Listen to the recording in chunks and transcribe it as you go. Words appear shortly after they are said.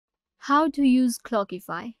How to use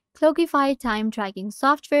Clockify. Clockify time tracking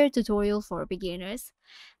software tutorial for beginners.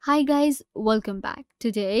 Hi guys, welcome back.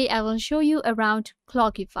 Today I will show you around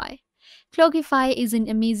Clockify. Clockify is an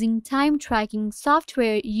amazing time tracking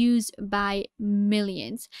software used by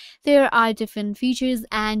millions. There are different features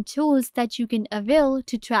and tools that you can avail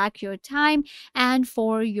to track your time and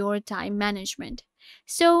for your time management.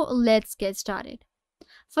 So let's get started.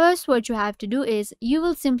 First, what you have to do is you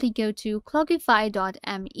will simply go to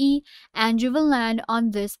clockify.me and you will land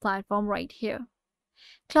on this platform right here.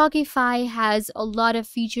 Clockify has a lot of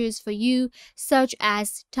features for you, such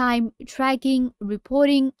as time tracking,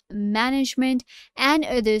 reporting, management, and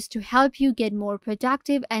others to help you get more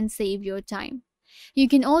productive and save your time. You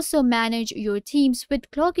can also manage your teams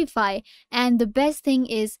with Clockify, and the best thing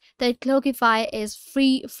is that Clockify is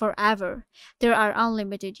free forever. There are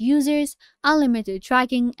unlimited users, unlimited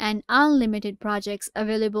tracking, and unlimited projects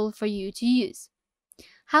available for you to use.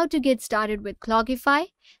 How to get started with Clockify?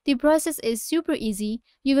 The process is super easy.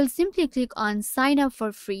 You will simply click on sign up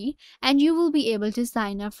for free and you will be able to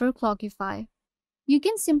sign up for Clockify. You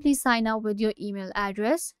can simply sign up with your email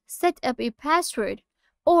address, set up a password,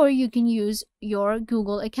 or you can use your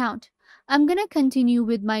Google account. I'm gonna continue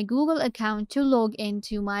with my Google account to log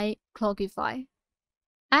into my Clockify.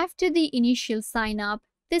 After the initial sign up,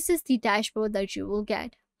 this is the dashboard that you will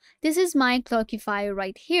get. This is my Clockify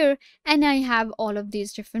right here, and I have all of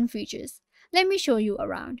these different features. Let me show you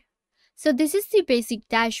around. So this is the basic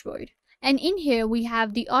dashboard, and in here we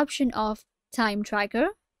have the option of time tracker,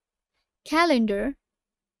 calendar,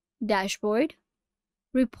 dashboard,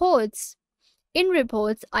 reports. In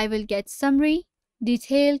reports, I will get summary,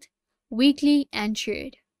 detailed, weekly, and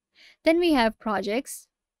shared. Then we have projects,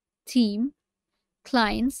 team,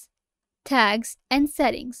 clients, tags, and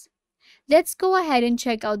settings. Let's go ahead and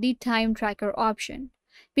check out the time tracker option,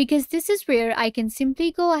 because this is where I can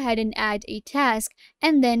simply go ahead and add a task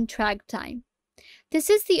and then track time. This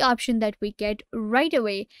is the option that we get right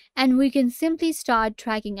away, and we can simply start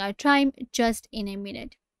tracking our time just in a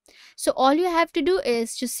minute. So all you have to do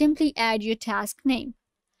is just simply add your task name.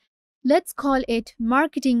 Let's call it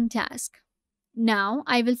marketing task. Now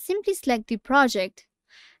I will simply select the project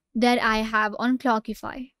that I have on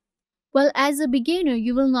Clockify. Well, as a beginner,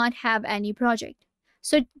 you will not have any project.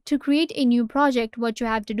 So to create a new project, what you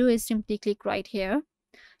have to do is simply click right here.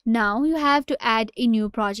 Now you have to add a new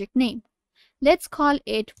project name. Let's call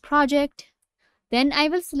it project. Then I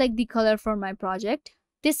will select the color for my project.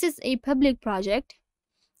 This is a public project.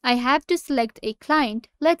 I have to select a client.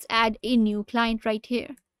 Let's add a new client right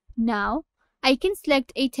here. Now I can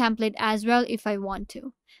select a template as well if I want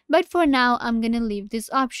to. But for now, I'm gonna leave this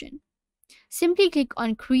option. Simply click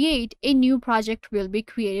on create. A new project will be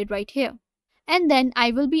created right here. And then I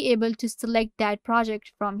will be able to select that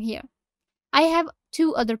project from here. I have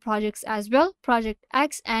two other projects as well, project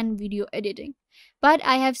X and video editing. But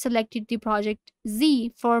I have selected the project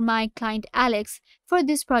Z for my client Alex for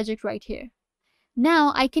this project right here.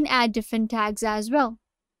 Now I can add different tags as well.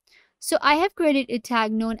 So I have created a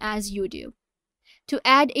tag known as YouTube. To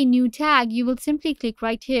add a new tag, you will simply click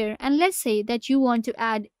right here, and let's say that you want to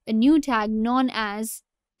add a new tag known as,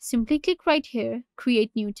 simply click right here,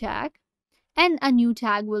 create new tag, and a new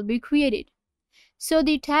tag will be created. So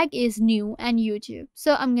the tag is new and YouTube.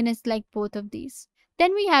 So I'm going to select both of these.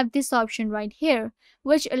 Then we have this option right here,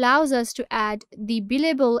 which allows us to add the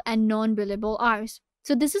billable and non-billable hours.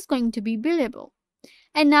 So this is going to be billable.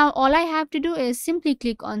 And now all I have to do is simply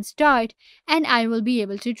click on start and I will be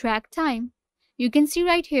able to track time. You can see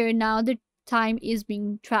right here now the time is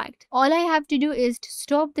being tracked. All I have to do is to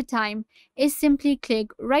stop the time is simply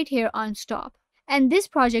click right here on stop. And this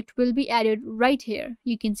project will be added right here.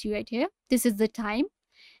 You can see right here. This is the time.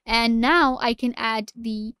 And now I can add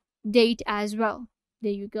the date as well.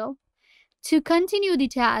 There you go. To continue the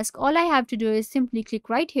task, all I have to do is simply click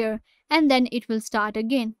right here and then it will start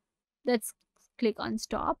again. Let's click on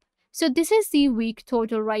stop. So this is the week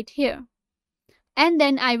total right here. And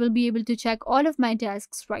then I will be able to check all of my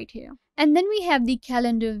tasks right here. And then we have the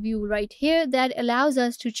calendar view right here that allows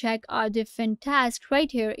us to check our different tasks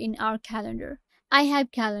right here in our calendar. I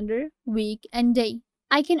have calendar, week, and day.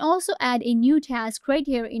 I can also add a new task right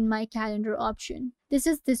here in my calendar option. This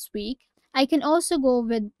is this week. I can also go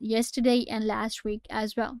with yesterday and last week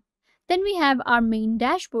as well. Then we have our main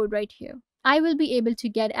dashboard right here. I will be able to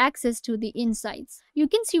get access to the insights. You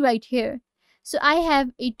can see right here. So I have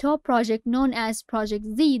a top project known as Project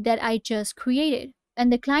Z that I just created,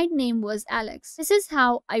 and the client name was Alex. This is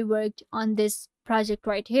how I worked on this project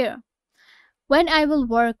right here. When I will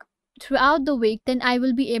work throughout the week, then I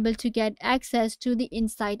will be able to get access to the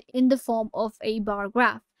insight in the form of a bar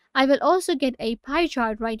graph. I will also get a pie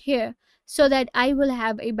chart right here so that I will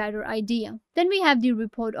have a better idea. Then we have the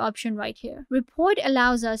report option right here. Report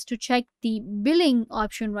allows us to check the billing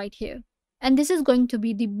option right here. And this is going to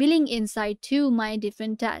be the billing insight to my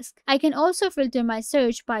different tasks. I can also filter my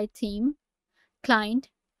search by theme, client,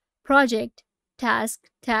 project, task,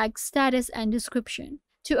 tag, status, and description.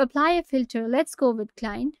 To apply a filter, let's go with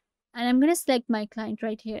client. And I'm going to select my client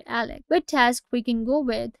right here, Alex. With task, we can go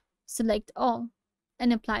with select all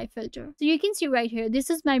and apply filter. So you can see right here, this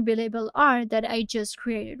is my billable hour that I just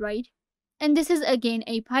created, right? And this is again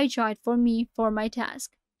a pie chart for me for my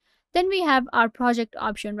task. Then we have our project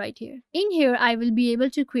option right here. In here, I will be able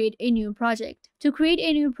to create a new project. To create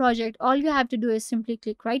a new project, all you have to do is simply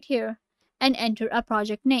click right here and enter a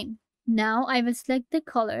project name. Now I will select the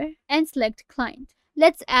color and select client.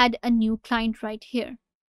 Let's add a new client right here.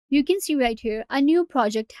 You can see right here, a new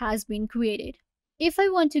project has been created. If I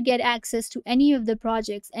want to get access to any of the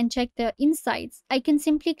projects and check the insights, I can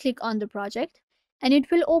simply click on the project and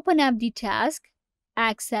it will open up the task,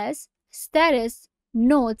 access, status,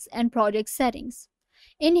 notes, and project settings.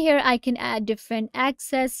 In here, I can add different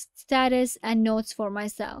access, status, and notes for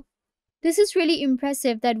myself. This is really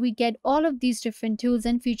impressive that we get all of these different tools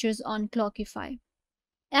and features on Clockify.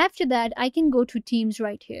 After that, I can go to themes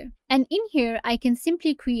right here. And in here, I can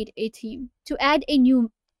simply create a theme. To add a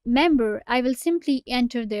new member, I will simply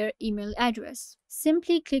enter their email address.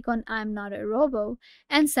 Simply click on I'm not a robo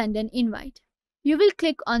and send an invite. You will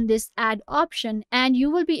click on this add option and you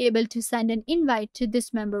will be able to send an invite to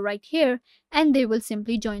this member right here and they will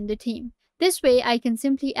simply join the team. This way, I can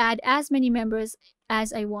simply add as many members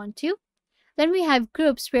as I want to. Then we have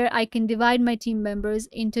groups where I can divide my team members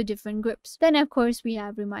into different groups. Then of course we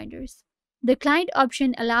have reminders. The client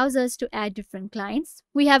option allows us to add different clients.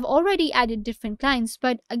 We have already added different clients,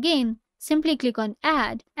 but again, simply click on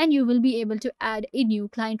add and you will be able to add a new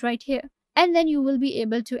client right here. And then you will be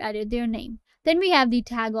able to edit their name. Then we have the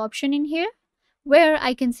tag option in here where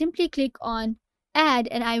I can simply click on add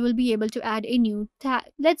and I will be able to add a new tag.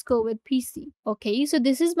 Let's go with PC. Okay, so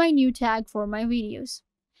this is my new tag for my videos.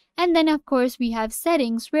 And then of course we have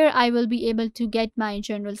settings where I will be able to get my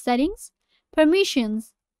general settings,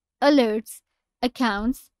 permissions, alerts,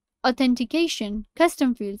 accounts, authentication,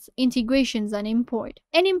 custom fields, integrations, and import.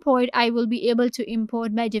 In import, I will be able to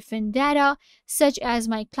import my different data such as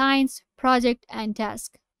my clients, project, and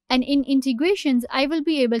task. And in integrations, I will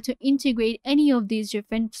be able to integrate any of these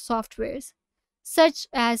different softwares such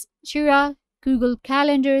as Jira, Google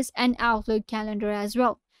Calendars, and Outlook Calendar as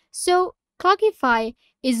well. So Clockify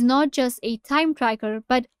is not just a time tracker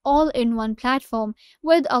but all-in-one platform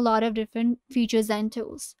with a lot of different features and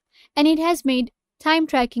tools. And it has made time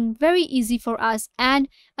tracking very easy for us and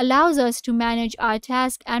allows us to manage our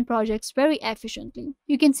tasks and projects very efficiently.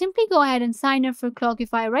 You can simply go ahead and sign up for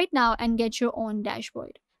Clockify right now and get your own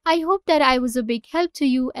dashboard. I hope that I was a big help to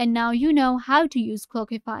you and now you know how to use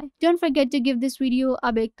Clockify. Don't forget to give this video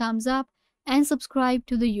a big thumbs up and subscribe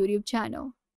to the YouTube channel.